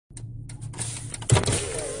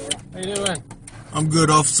How you doing? I'm good,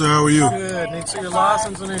 officer. How are you? Good. Need to see your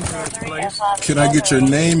license and insurance, please. Can I get your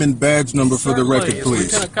name and badge number for the record, It's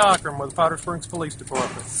please? Lieutenant Cochran with the Powder Springs Police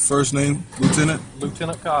Department. First name, Lieutenant?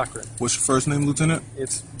 Lieutenant Cochran. What's your first name, Lieutenant?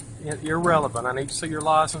 It's irrelevant. I need to see your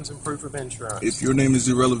license and proof of insurance. If your name is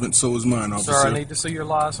irrelevant, so is mine, officer. Sir, I need to see your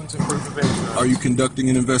license and proof of insurance. Are you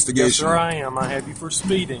conducting an investigation? Yes, sir, I am. I have you for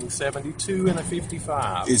speeding, 72 and a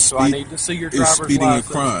 55. So I need to see your driver's license. Is speeding a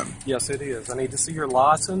crime? Yes, it is. I need to see your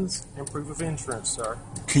license and proof of insurance, sir.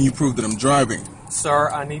 Can you prove that I'm driving?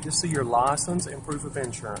 Sir, I need to see your license and proof of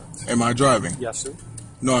insurance. Am I driving? Yes, sir.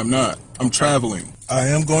 No, I'm not. I'm traveling. I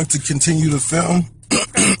am going to continue to film.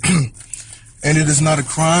 And it is not a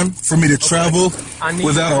crime for me to travel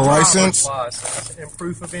without a license. License and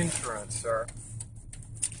proof of insurance, sir.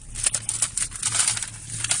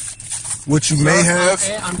 What you may have.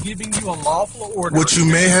 I'm giving you a lawful order. What you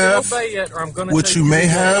may have. Obey it, or I'm going to what you may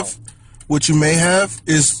have. What you may have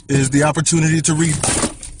is the opportunity to read.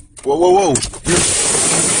 Whoa, whoa, whoa!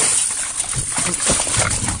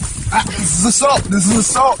 This is assault. This is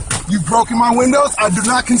assault. You've broken my windows. I do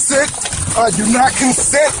not consent. I do not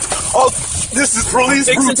consent. Oh, this is police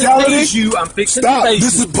brutality. I'm fixing Stop. to tase you.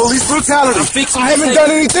 This is police brutality. I'm fixing I to haven't tase done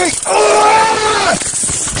you. anything.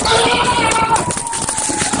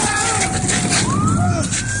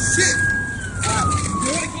 Do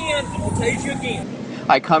it again. I'm going to tase you again.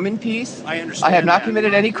 I come in peace. I understand. I have not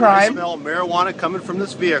committed any crime. I smell marijuana coming from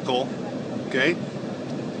this vehicle. Okay.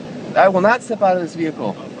 I will not step out of this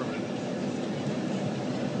vehicle.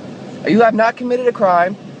 You have not committed a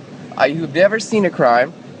crime. You have never seen a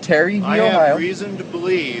crime. Terry v. Ohio. I have reason to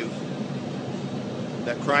believe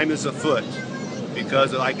that crime is afoot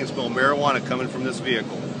because I can smell marijuana coming from this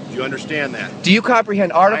vehicle. Do you understand that? Do you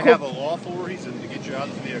comprehend Article? I have a lawful reason to get you out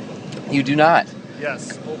of the vehicle. You do not.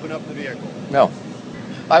 Yes. Open up the vehicle. No.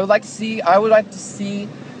 I would like to see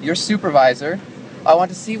your supervisor. I want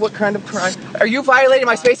to see what kind of crime. Are you violating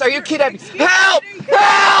my space? Are you kidding me? Help!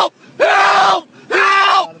 Help! Help!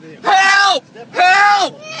 Help! Help!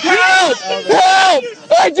 Help! Help! Help!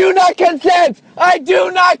 I do not consent! I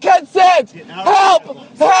do not consent! Help!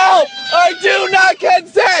 Help! I do not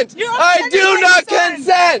consent! I do not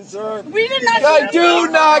consent! We did not. I do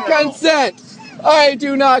not consent! I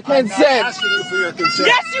do not consent! I'm not asking you for your consent.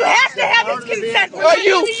 Yes, you have to have his consent. Are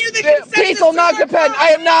you peaceful non-competitive? I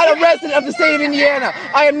am not a resident of the state of Indiana.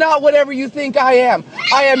 I am not whatever you think I am.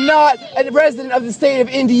 I am not a resident of the state of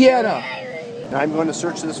Indiana. I'm going to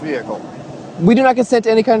search this vehicle. We do not consent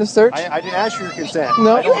to any kind of search. I didn't ask for your consent.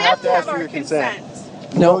 No. I don't have to ask for your consent.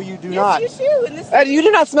 No, you do not. Yes, you do. You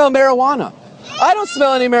do not smell marijuana. I don't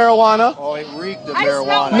smell any marijuana. Oh, it reeked of I smell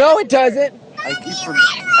marijuana. No, it doesn't.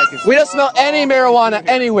 We don't smell any marijuana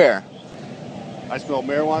anywhere. I smell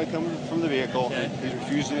marijuana coming from the vehicle. He's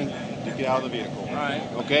refusing to get out of the vehicle. All right.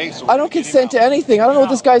 Okay? So I don't consent to anything. I don't know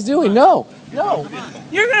what this guy's doing. No. No.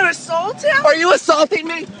 You're going to assault him? Are you assaulting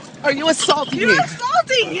me? Are you assaulting me? You're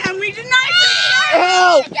assaulting him. We did not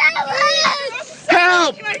Help!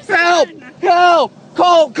 Help! Help! Help!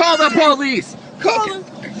 Call the police!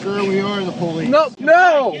 Sure, we are the police. No!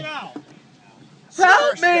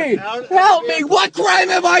 Help me! Help me! What crime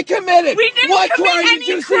have I committed? We didn't what commit crime any did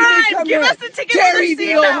you see me crime. commit? Give us the ticket Terry for the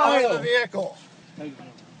v. seatbelt. Out of the Ohio. vehicle.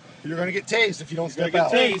 You're going to get tased if you don't step You're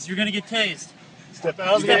out. gonna get tased. Step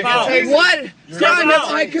out of the Step vehicle. out. What crime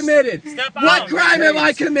have I committed? Step out. What crime have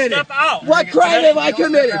I committed? Step out. What crime have I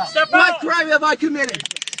committed? Step What out. crime have I committed?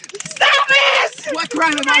 Stop it! What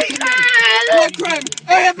crime have I committed? What crime?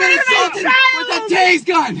 I have been assaulted with a tase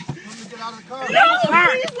gun. No,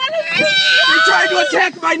 please let him You're trying to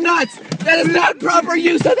attack my nuts. That is not proper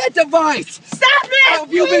use of that device. Stop it!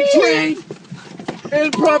 Have you been trained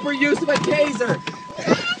in proper use of a taser?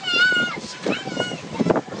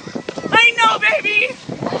 I know, baby.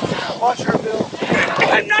 Watch your bill.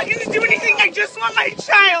 I'm not going to do anything. I just want my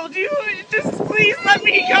child. You just please let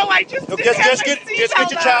me go. I just No, didn't have just my get your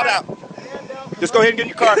seatbelt child on. out. Just go ahead and get in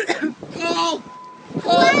your car. Call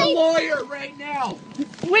the lawyer right now.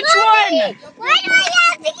 Which one? Why do I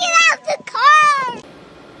have to get out the car?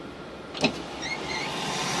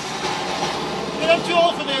 Dude, I'm too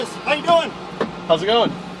old for this. How you doing? How's it going?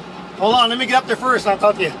 Hold on, let me get up there first and I'll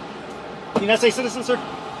talk to you. United States citizen, sir?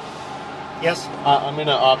 Yes. I'm going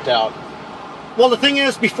to opt out. Well, the thing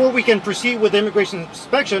is, before we can proceed with the immigration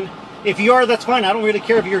inspection, if you are, that's fine. I don't really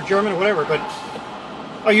care if you're German or whatever, but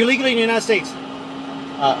are you legally in the United States?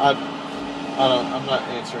 I'm not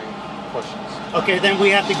answering questions. Okay, then we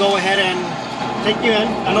have to go ahead and take you in.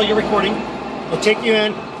 I know you're recording. We'll take you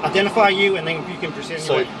in, identify you, and then you can proceed.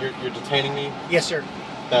 So you're detaining me? Yes, sir.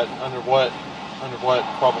 That under what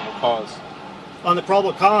probable cause? On the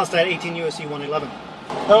probable cause, that 18 U.S.C. 111.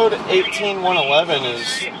 Code 18111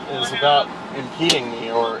 is about impeding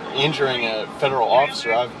me or injuring a federal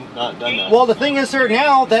officer. I've not done that. Well, the thing is, sir,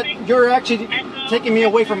 now that you're actually taking me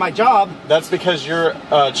away from my job. That's because you're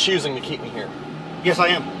choosing to keep me here. Yes, I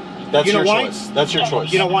am. That's you know your why? choice. That's your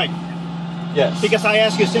choice. You know why? Yes. Because I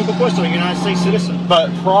asked you a simple question. Are you a United States citizen?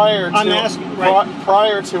 But prior to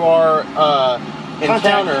prior to our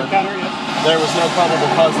encounter, yes. There was no probable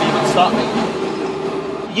cause to even stop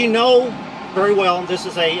me. You know very well this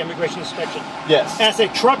is a immigration inspection. Yes. As a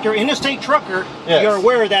trucker, interstate trucker, yes. You're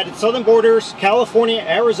aware that at southern borders, California,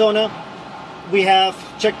 Arizona, we have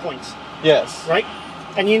checkpoints. Yes. Right?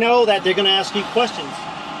 And you know that they're going to ask you questions.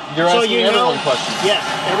 You're asking everyone questions. Yes,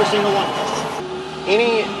 every single one.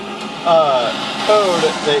 Any code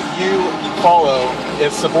that you follow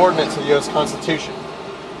is subordinate to the U.S. Constitution.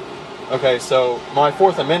 Okay, so my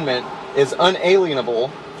Fourth Amendment is unalienable.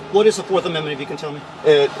 What is the Fourth Amendment, if you can tell me?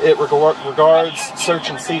 It regards search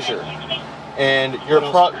and seizure. And you're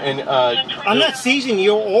I'm not seizing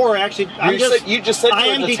you, or actually, you just said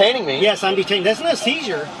you were detaining me. Yes, I'm detaining. That's not a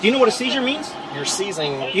seizure. Do you know what a seizure means? You're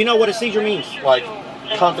seizing. You know what a seizure means? Like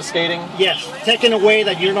confiscating? Yes, taking away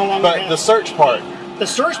that you're no longer. But the search part. The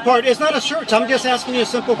search part is not a search. I'm just asking you a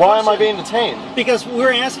simple question. Why am I being detained? Because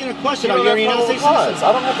we're asking a question. Are you a United States citizen?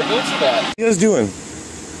 I don't have to answer that. What are you guys doing?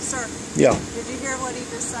 Sir. Yeah. Did you hear what he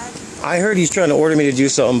just said? I heard he's trying to order me to do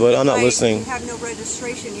something, but I'm not listening. You have no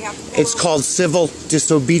registration. You have to It's called civil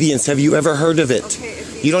disobedience. Have you ever heard of it? Okay,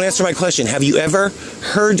 you don't answer my question. Have you ever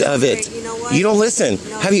heard of it? You know what? You don't listen.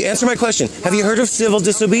 No. Have you answered my question? Have you heard of civil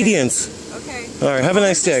disobedience? Okay. All right. Have a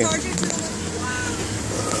nice day.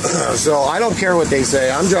 So I don't care what they say.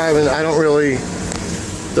 I'm driving. I don't really.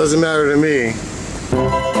 Doesn't matter to me.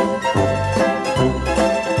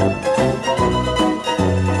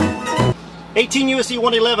 (18 U.S.C.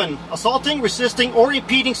 111), assaulting, resisting, or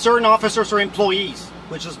impeding certain officers or employees,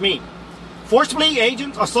 which is me. Forcibly,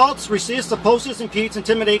 agents, assaults, resists, opposes, impedes,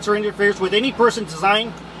 intimidates, or interferes with any person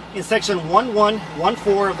designed in section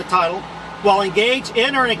 1114 of the title, while engaged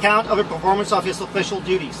in or on account of the performance of his official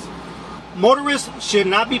duties. Motorists should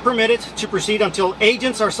not be permitted to proceed until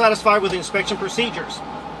agents are satisfied with the inspection procedures.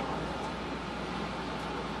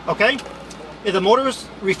 Okay? If the motorist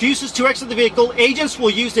refuses to exit the vehicle, agents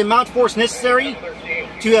will use the amount of force necessary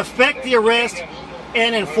to effect the arrest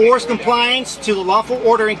and enforce compliance to the lawful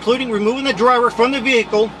order, including removing the driver from the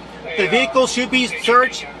vehicle. The vehicle should be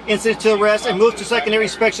searched, incident to arrest, and moved to secondary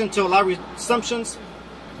inspection to allow resumptions.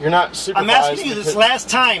 You're not supervised. I'm asking you this last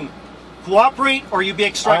time. Cooperate, or you be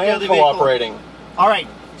extracted out of the vehicle. I am cooperating. All right.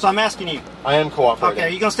 So I'm asking you. I am cooperating. Okay.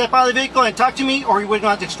 Are you going to step out of the vehicle and talk to me, or are we going to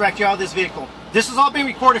have to extract you out of this vehicle? This is all being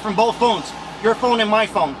recorded from both phones. Your phone and my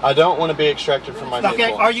phone. I don't want to be extracted from my vehicle.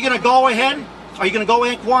 Okay. Are you going to go ahead? Are you going to go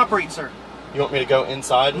ahead and cooperate, sir? You want me to go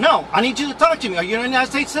inside? No. I need you to talk to me. Are you a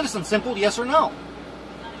United States citizen? Simple yes or no.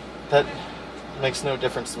 That makes no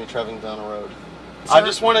difference to me traveling down a road. Sir, I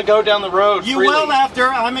just want to go down the road You freely. will after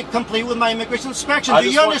I'm complete with my immigration inspection.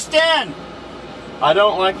 Do you understand? I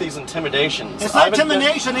don't like these intimidations. It's not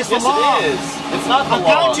intimidation, it's the law. Yes, it is. It's not the law.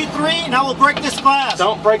 I'll count you 3 and I will break this glass.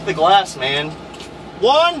 Don't break the glass, man.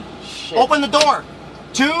 1, open the door.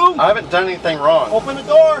 2, I haven't done anything wrong. Open the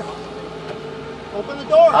door. Open the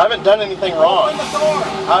door. I haven't done anything wrong. Open the door.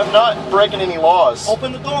 I'm not breaking any laws.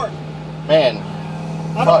 Open the door. Man.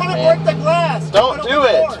 I don't want to break the glass. Don't do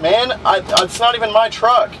it, man. It's not even my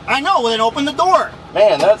truck. I know, well then open the door.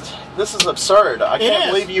 Man, this is absurd. I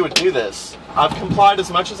can't believe you would do this. I've complied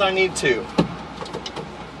as much as I need to.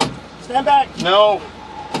 Stand back. No.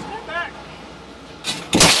 Stand back.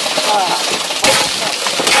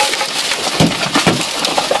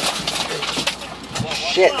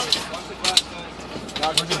 Shit.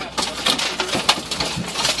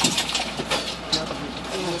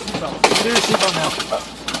 Do your seatbelt now.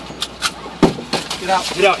 Get out.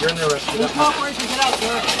 Get out. You're in the arrest. Get out. Cooperation. Get out,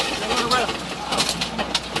 sir. You're under arrest.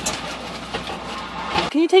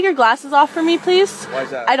 Can you take your glasses off for me, please? Why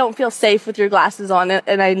is that? I don't feel safe with your glasses on,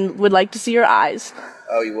 and I would like to see your eyes.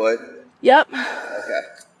 Oh, you would? Yep. Okay.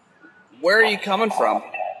 Where are you coming from?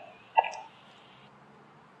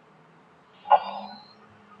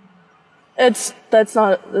 That's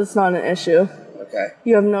not an issue. Okay.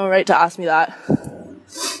 You have no right to ask me that.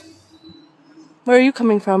 Where are you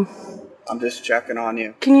coming from? I'm just checking on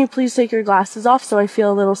you. Can you please take your glasses off so I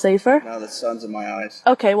feel a little safer? No, the sun's in my eyes.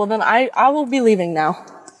 Okay, well then I will be leaving now.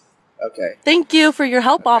 Okay. Thank you for your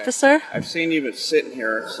help, officer. I've seen you sitting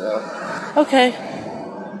here, so... Okay.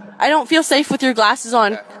 I don't feel safe with your glasses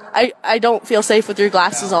on. I don't feel safe with your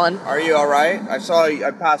glasses on. Are you alright?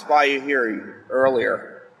 I passed by you here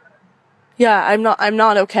earlier. Yeah, I'm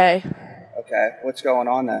not okay. Okay, what's going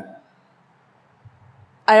on then?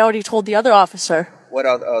 I already told the other officer. What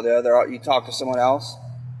other? Oh, the other. You talked to someone else?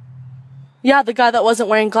 Yeah, the guy that wasn't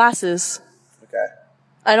wearing glasses. Okay.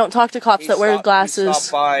 I don't talk to cops that wear glasses. He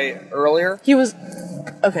stopped by earlier? He was...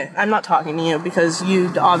 Okay, I'm not talking to you because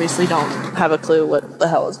you obviously don't have a clue what the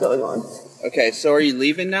hell is going on. Okay, so are you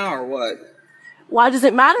leaving now or what? Why does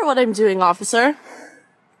it matter what I'm doing, officer?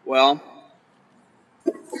 Well,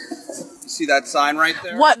 you see that sign right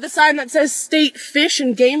there? What, the sign that says State Fish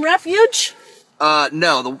and Game Refuge?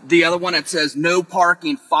 No, the other one that says no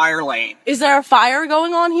parking, fire lane. Is there a fire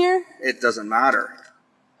going on here? It doesn't matter.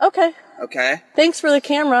 Okay. Okay. Thanks for the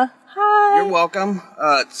camera. Hi. You're welcome.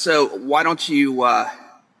 So why don't you,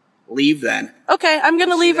 leave then? Okay, I'm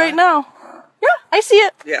gonna leave right now. Yeah, I see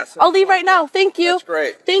it. Yes. I'll leave right now. Thank you. That's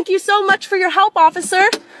great. Thank you so much for your help, officer.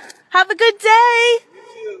 Have a good day.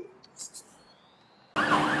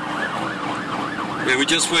 Yeah, we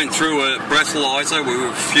just went through a breathalyzer. We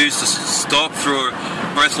refused to stop through a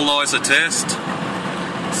breathalyzer test.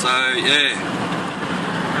 So, yeah.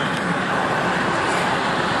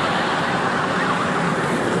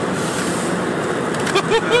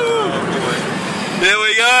 Here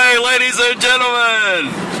we go, ladies and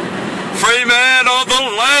gentlemen. Free man of the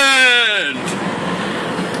land.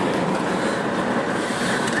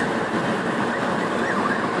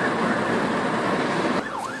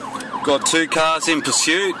 Got 2 cars in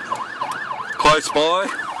pursuit, close by.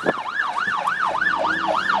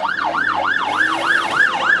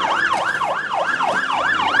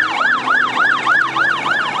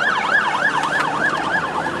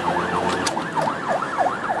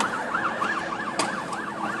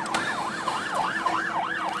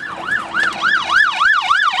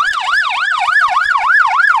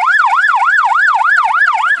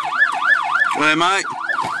 Where, mate?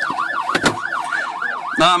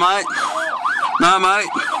 No, mate. No, mate.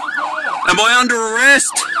 Am I under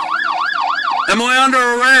arrest? Am I under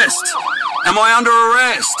arrest? Am I under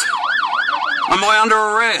arrest? Am I under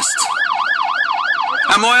arrest?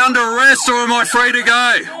 Am I under arrest or am I free to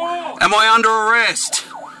go? Am I under arrest?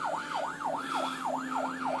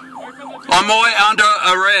 Am I under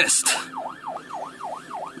arrest?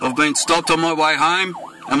 I've been stopped on my way home.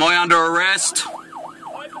 Am I under arrest?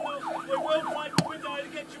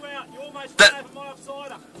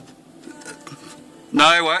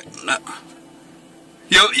 No, what? No.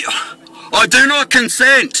 I do not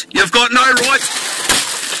consent. You've got no right.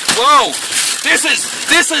 Whoa! This is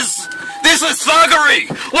thuggery.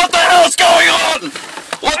 What the hell's going on?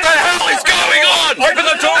 What the hell is going on? Open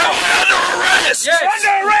the door. Am I under arrest? Yes.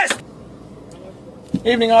 Under arrest.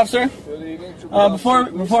 Evening, officer. Good evening.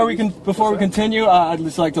 Before we continue, I'd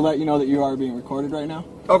just like to let you know that you are being recorded right now.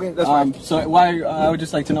 Okay, that's fine. So I would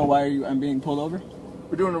just like to know why I'm being pulled over.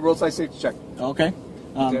 We're doing a roadside safety check. Okay.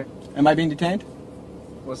 Okay. Am I being detained?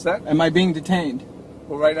 What's that? Am I being detained?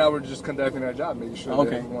 Well, right now we're just conducting our job, making sure that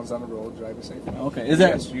Okay. everyone's on the road driving safely. Okay. Is that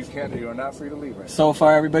Yes, you can. You are not free to leave right so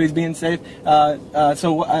far? Everybody's being safe.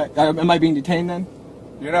 Am I being detained then?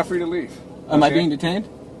 now. You're not free to leave. Am I Okay? being detained?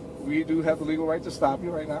 We do have the legal right to stop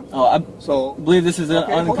you right now. Oh, I believe this is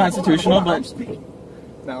Okay, hold on, unconstitutional, hold on. I'm but speaking.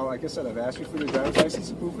 Now, like I said, I've asked you for your driver's license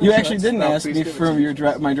and proof of you insurance. actually didn't Now, ask please me give it for to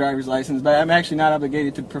me. my driver's license, but I'm actually not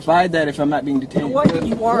obligated to provide that if I'm not being detained. What?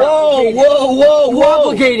 You are Whoa, obligated. whoa! You're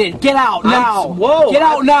obligated. Get out now. Get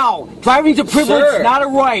out now. Driving's a privilege, Sir. not a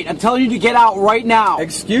right. I'm telling you to get out right now.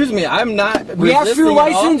 Excuse me, I'm not. We asked for your resisting at all.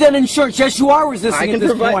 license and insurance. Yes, you are resisting I can at this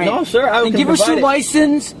provide. point. No, sir, I Then can give us provide your it.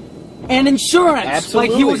 license and insurance, Absolutely.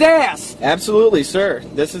 like he was asked. Absolutely, sir.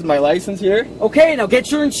 This is my license here. Okay, now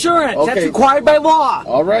get your insurance. That's Okay. required by law.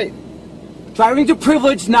 All right. Driving's a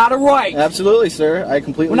privilege, not a right. Absolutely, sir. I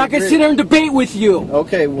completely We're not going to agree. sit here and debate with you.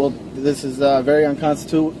 Okay, well, this is very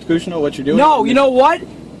unconstitutional what you're doing. No, you know what?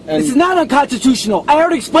 And- This is not unconstitutional. I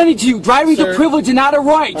already explained it to you. Driving's Sir, a privilege and not a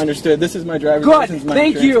right. Understood. This is my driver's Good. license, my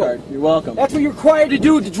Thank insurance you. card. You're welcome. That's what you're required to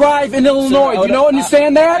do to drive in Sir, Illinois. I Do would- you know,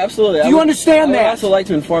 understand that? Absolutely. Do I you would- understand I would that? also like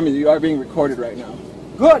to inform you that you are being recorded right now.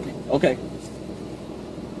 Good. Okay.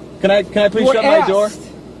 Can I please You were shut asked. my door?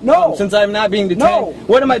 No. Since I'm not being detained. No.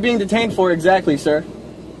 What am I being detained for exactly, sir?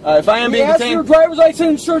 If I am We being asked for your detained. driver's license and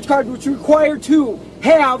insurance card, which you're required to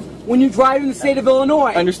have when you drive in the state of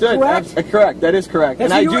Illinois. Understood. Correct? Correct. That is correct.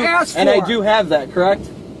 That's and what I you do. were asked And I for. do have that. Correct.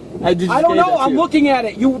 I don't gave know. that to I'm you. looking at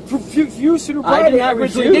it. You refused to I provide did it not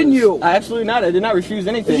originally, refuse. didn't you? Absolutely not. I did not refuse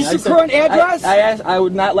anything. Is this I your said- current address? I asked. I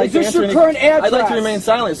would not like Is to this answer your any. current I'd like address? to remain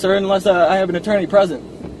silent, sir, unless I have an attorney present.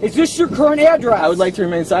 Is this your current address? I would like to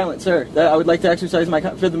remain silent, sir. I would like to exercise my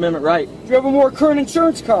Fifth Amendment right. Do you have a more current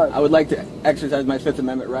insurance card? I would like to exercise my Fifth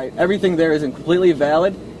Amendment right. Everything there is completely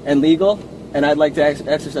valid and legal, and I'd like to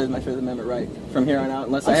exercise my Fifth Amendment right from here on out,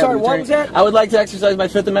 unless I have sorry, an attorney. what was that? I would like to exercise my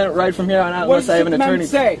Fifth Amendment right from here on out, What unless does I have an the attorney.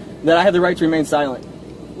 Fifth Amendment say? That I have the right to remain silent.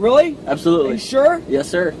 Really? Absolutely. Are you sure? Yes,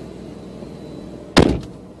 sir.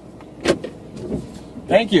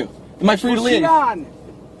 Thank you. Am I free to leave? Proceed on.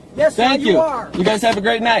 Yes, sir, Thank you you. are. You guys have a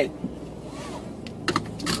great night.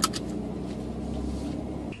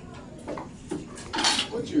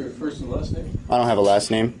 What's your first and last name? I don't have a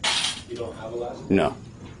last name. You don't have a last name? No.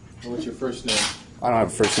 And what's your first name? I don't have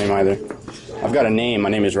a first name either. I've got a name. My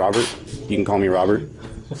name is Robert. You can call me Robert.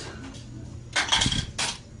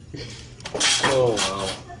 Oh, wow.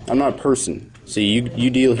 I'm not a person. See, you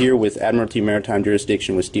deal here with Admiralty Maritime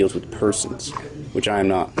Jurisdiction, which deals with persons, which I am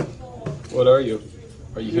not. What are you?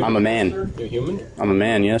 Are you human? I'm a man. You're human? I'm a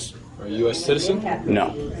man, yes. Are you a U.S. citizen?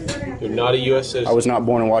 No. You're not a U.S. citizen? I was not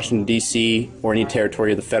born in Washington, D.C. or any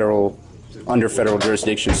territory of the under federal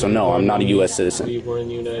jurisdiction, so no, I'm not a U.S. citizen. Were you born in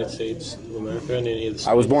the United States of America in any of the states?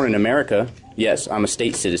 I was born in America. Yes, I'm a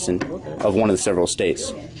state citizen of one of the several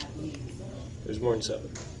states. There's more than 7.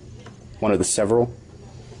 One of the several?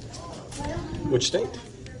 Which state?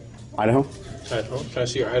 Idaho? Idaho. Can I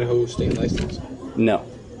see your Idaho state license? No,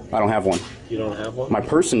 I don't have one. You don't have one? My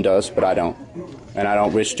person does, but I don't. And I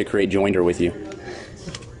don't wish to create joinder with you.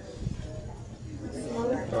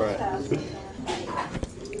 All right.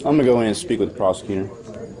 I'm going to go in and speak with the prosecutor.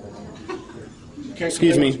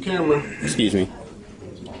 Excuse me. Excuse me.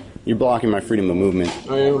 You're blocking my freedom of movement.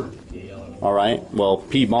 I am. All right. Well,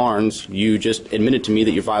 P. Barnes, you just admitted to me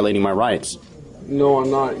that you're violating my rights. No, I'm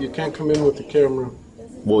not. You can't come in with the camera.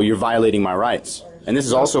 Well, you're violating my rights. And this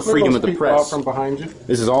is also freedom of the press. From behind you.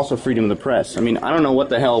 This is also freedom of the press. I mean, I don't know what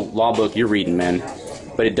the hell law book you're reading, man,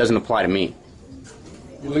 but it doesn't apply to me.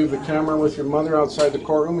 You leave the camera with your mother outside the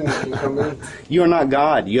courtroom and you can come in. You are not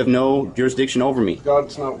God. You have no jurisdiction over me.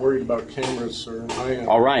 God's not worried about cameras, sir. I am.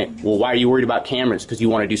 All right. Well, why are you worried about cameras? Because you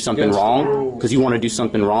want to do something Against the wrong? rules. Because you want to do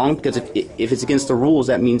something wrong? Because if it's against the rules,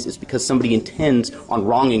 that means it's because somebody intends on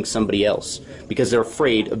wronging somebody else. Because they're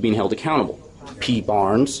afraid of being held accountable. P.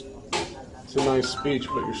 Barnes. It's a nice speech,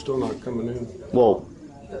 but you're still not coming in. Well,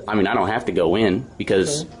 I mean, I don't have to go in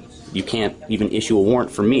because you can't even issue a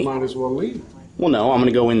warrant for me. Might as well leave. Well, no, I'm going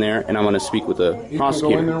to go in there and I'm going to speak with the prosecutor. You can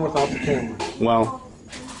go in there without the camera. Well,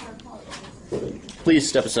 please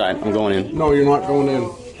step aside. I'm going in. No, you're not going in.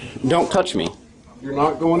 Don't touch me. You're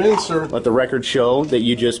not going in, sir. Let the record show that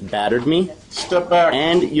you just battered me. Step back.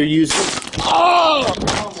 And you're using...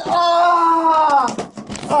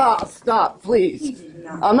 Stop, please.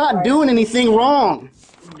 I'm not doing anything wrong.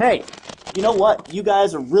 Hey, you know what? You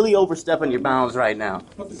guys are really overstepping your bounds right now.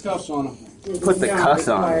 Put the cuffs on him. Put the cuffs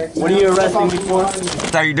on. What are you arresting me for?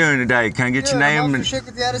 How you doing today? Can I get your name? I'm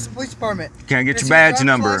with the Addison Police Department. Can I get your badge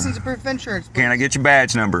number? License and proof of insurance, please. Can I get your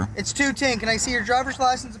badge number? It's 210. Can I see your driver's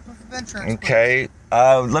license and proof of insurance? Okay.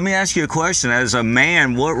 Let me ask you a question. As a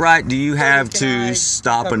man, what right do you have to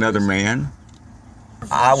stop another man?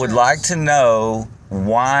 I would like to know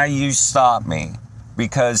why you stopped me.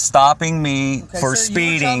 Because stopping me for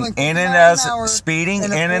speeding in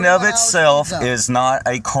and of itself is not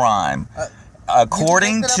a crime.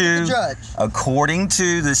 According to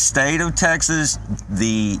the state of Texas,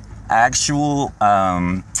 the actual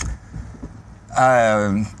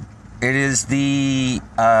it is the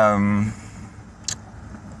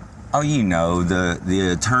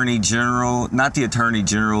the attorney general, not the attorney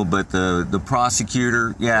general, but the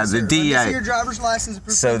prosecutor, the DA. Let me see your driver's license and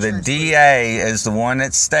proof So of the insurance, DA is the one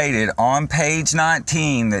that stated on page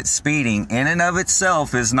 19 that speeding in and of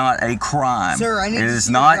itself is not a crime. Sir, I need it to is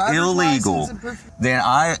see your not driver's illegal. license and proof. Then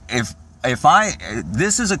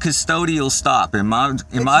this is a custodial stop. Am I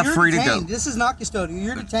free detained. to go? This is not custodial.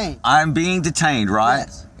 You're detained. I'm being detained, right?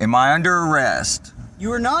 Yes. Am I under arrest?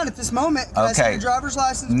 You are not at this moment. Can I see your driver's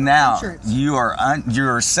license and Now proof of insurance?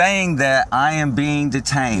 you're saying that I am being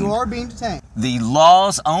detained. You are being detained. The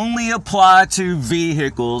laws only apply to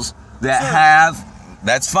vehicles that have.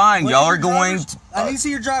 That's fine. Y'all are going. I need to see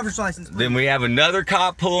your driver's license. Please. Then we have another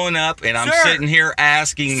cop pulling up, and I'm Sir! sitting here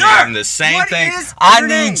asking Sir! them the same What thing. is I your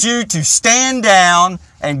need name? you to stand down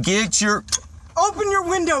and get your. Open your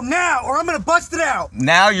window now, or I'm gonna bust it out.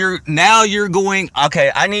 Now you're going. Okay,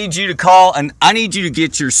 I need you to call and I need you to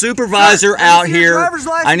get your supervisor out here.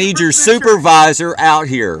 I need your supervisor out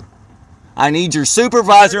here. I need your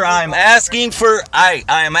supervisor. I am asking for. I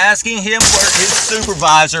am asking him for his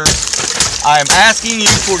supervisor. I am asking you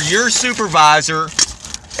for your supervisor.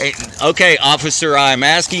 Okay, officer, I am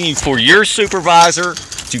asking you for your supervisor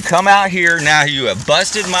to come out here. Now you have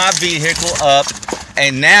busted my vehicle up,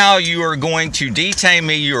 and now you are going to detain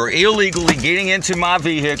me. You are illegally getting into my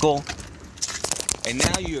vehicle, and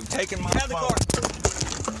now you have taken my phone.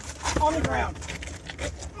 On the ground.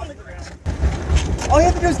 On the ground. All you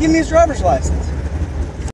have to do is give me his driver's license.